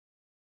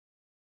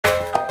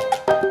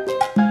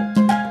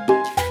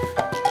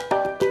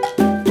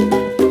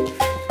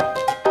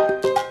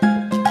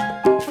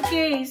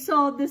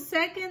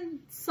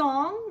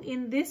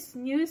in this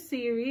new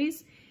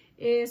series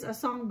is a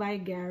song by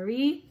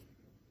Gary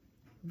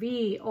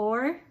V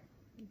or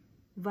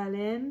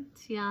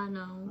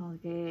Valenciano.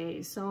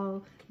 Okay,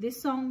 so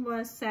this song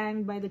was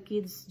sang by the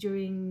kids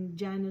during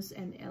Janus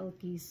and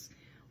Elkie's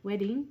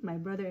wedding, my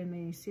brother and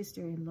my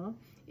sister-in-law,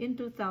 in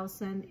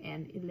 2011,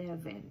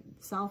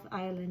 South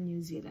Island,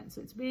 New Zealand.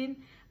 So it's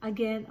been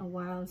again a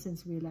while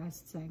since we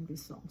last sang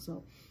this song.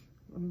 So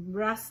I'm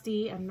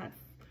rusty, I'm not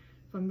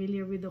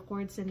familiar with the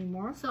chords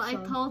anymore. So I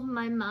told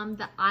my mom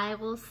that I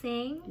will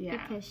sing,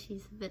 yeah, because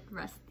she's a bit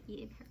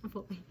rusty in her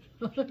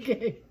voice.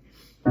 Okay.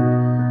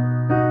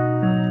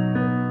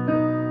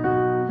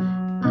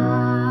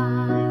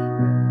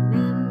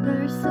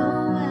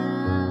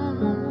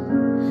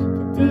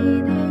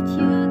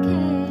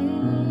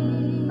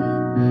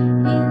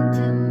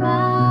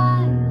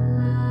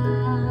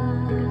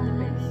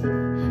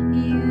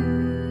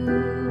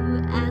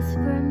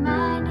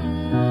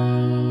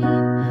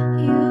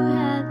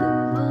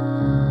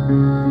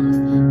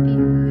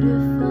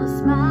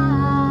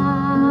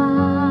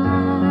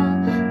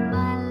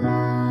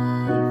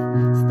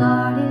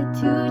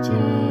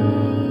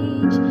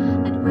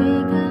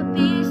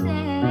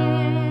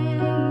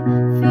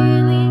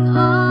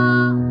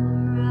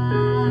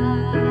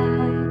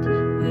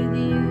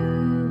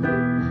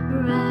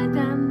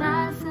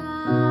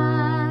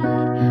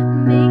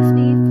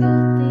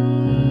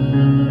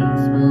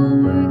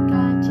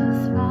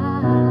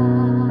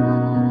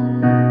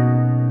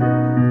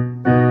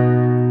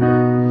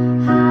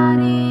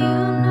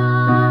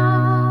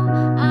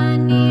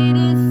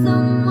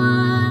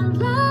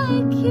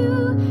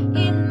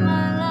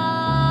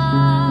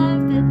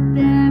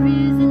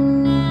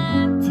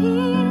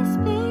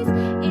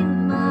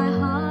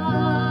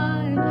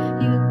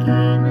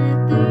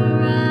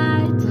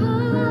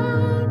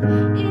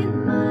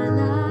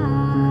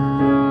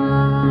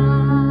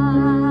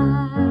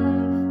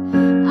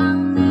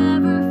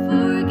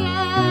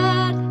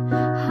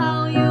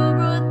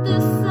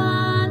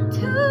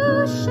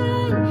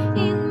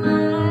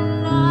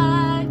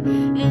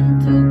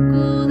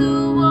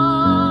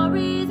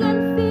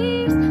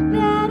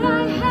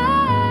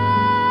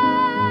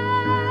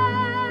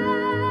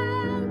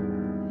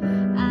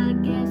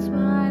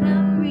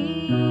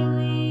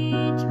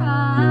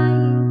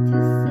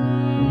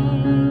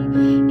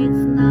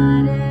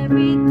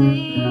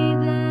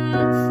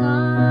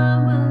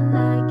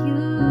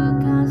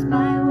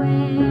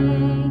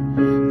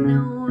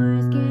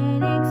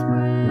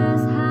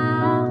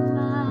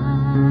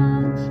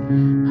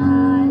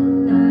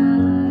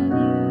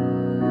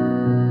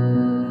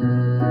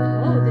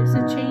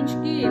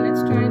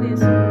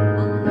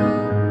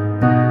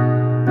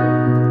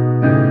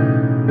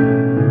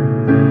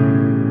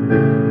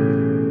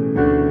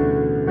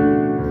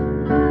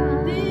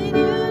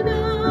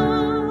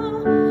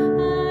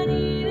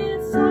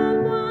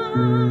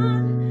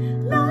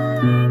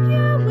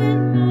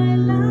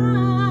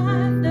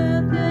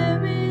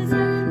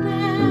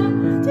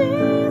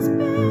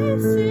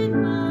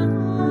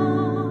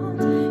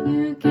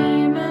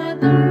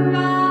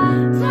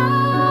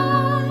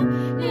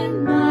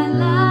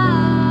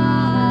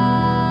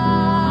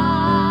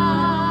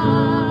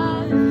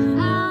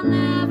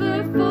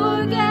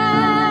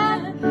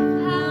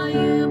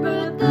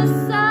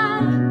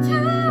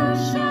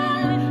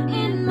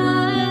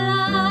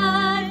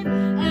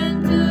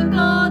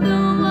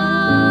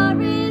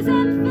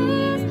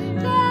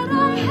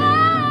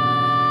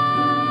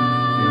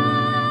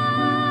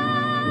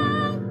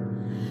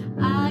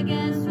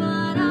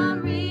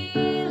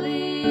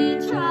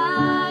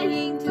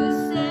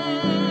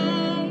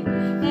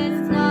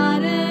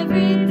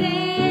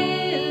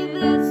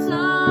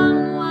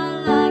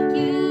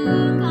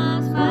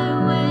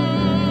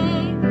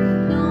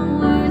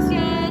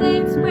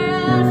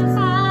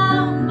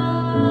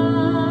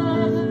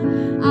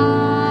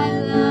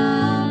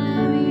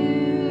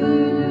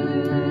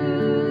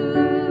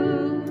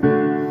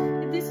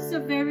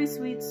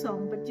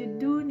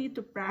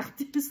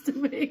 Practice to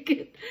make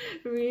it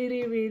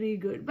really, really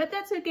good. But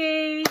that's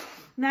okay.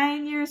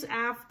 9 years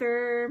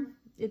after,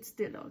 it's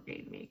still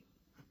okay.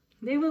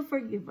 They will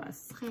forgive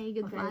us. Okay,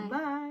 goodbye. Okay,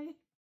 bye.